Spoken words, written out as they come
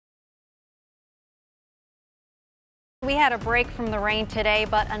We had a break from the rain today,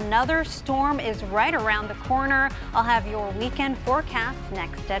 but another storm is right around the corner. I'll have your weekend forecast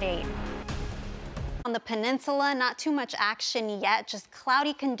next at 8. On the peninsula, not too much action yet, just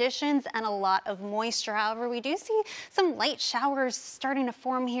cloudy conditions and a lot of moisture. However, we do see some light showers starting to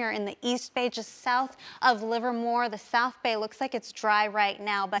form here in the East Bay, just south of Livermore. The South Bay looks like it's dry right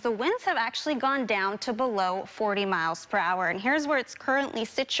now, but the winds have actually gone down to below 40 miles per hour. And here's where it's currently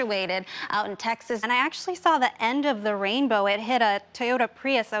situated out in Texas. And I actually saw the end of the rainbow. It hit a Toyota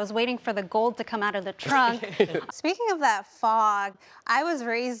Prius. I was waiting for the gold to come out of the trunk. Speaking of that fog, I was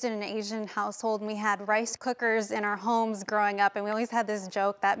raised in an Asian household, and we had rice cookers in our homes growing up, and we always had this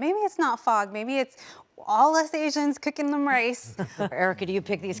joke that maybe it's not fog, maybe it's all us Asians cooking them rice. Erica, do you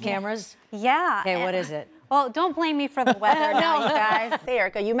pick these cameras? Yeah. Okay, what is it? Well, don't blame me for the weather now, you guys. Hey,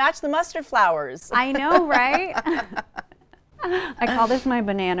 Erica, you match the mustard flowers. I know, right? I call this my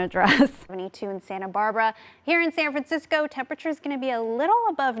banana dress. 72 in Santa Barbara. Here in San Francisco, temperature is going to be a little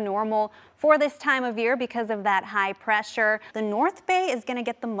above normal for this time of year because of that high pressure. The North Bay is going to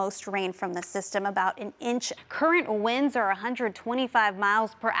get the most rain from the system, about an inch. Current winds are 125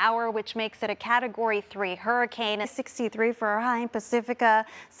 miles per hour, which makes it a Category 3 hurricane. 63 for our high in Pacifica,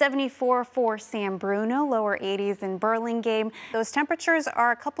 74 for San Bruno, lower 80s in Burlingame. Those temperatures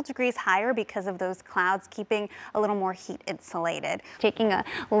are a couple degrees higher because of those clouds, keeping a little more heat insulated. Taking a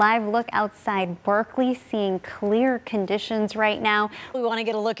live look outside Berkeley, seeing clear conditions right now. We want to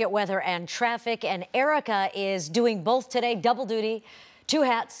get a look at weather and traffic, and Erica is doing both today, double duty. 2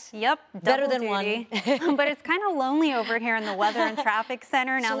 hats. Yep, better than duty. one. But it's kind of lonely over here in the Weather and Traffic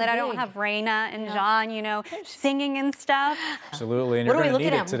Center now So that I don't big. have Raina and John, you know, singing and stuff. Absolutely, and What you're are we going to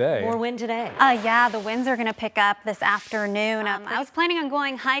looking need at? it today. More wind today. Yeah, the winds are going to pick up this afternoon. I was planning on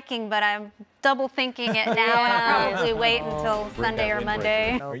going hiking, but I'm double thinking it now, and I'll probably wait until Sunday or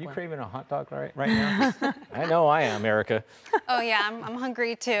Monday. Are you craving a hot dog right now? I know I am, Erica. Oh yeah, I'm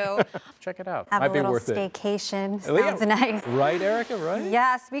hungry too. Check it out. Have Might a be little worth it. staycation. Oh, yeah. Sounds nice. Right, Erica, right?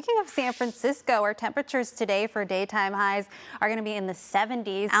 Yeah, speaking of San Francisco, our temperatures today for daytime highs are going to be in the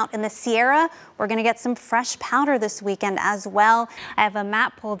 70s. Out in the Sierra, we're going to get some fresh powder this weekend as well. I have a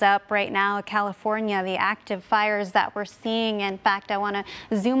map pulled up right now of California, the active fires that we're seeing. In fact, I want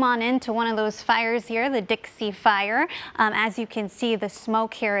to zoom on into one of those fires here, the Dixie Fire. As you can see, the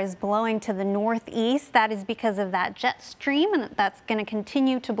smoke here is blowing to the northeast. That is because of that jet stream, and that's going to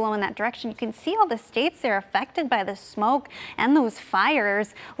continue to blow in that direction. You can see all the states that are affected by the smoke and those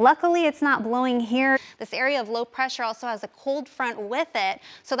fires. Luckily, it's not blowing here. This area of low pressure also has a cold front with it,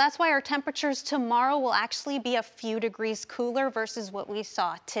 so that's why our temperatures tomorrow will actually be a few degrees cooler versus what we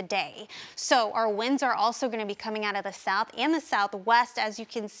saw today. So our winds are also going to be coming out of the south and the southwest. As you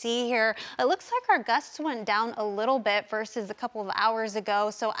can see here, it looks like our gusts went down a little bit versus a couple of hours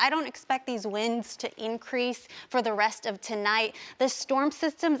ago, so I don't expect these winds to increase for the rest of tonight. This storm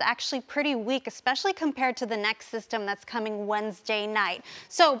system is actually pretty weak, especially compared to the next system that's coming Wednesday night.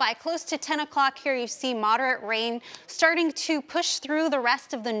 So by close to 10 o'clock here, you see moderate rain starting to push through the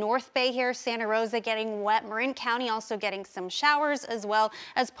rest of the North Bay here. Santa Rosa getting wet, Marin County also getting some showers, as well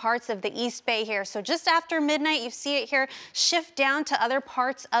as parts of the East Bay here. So just after midnight, you see it here shift down to other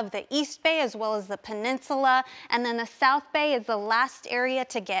parts of the East Bay as well as the peninsula, and then the South Bay is the last area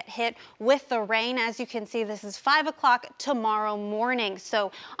to get hit with the rain. As you can see, this is 5 o'clock tomorrow morning.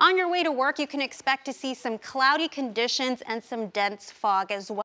 So on your way to work, you can expect to see some cloudy conditions and some dense fog as well.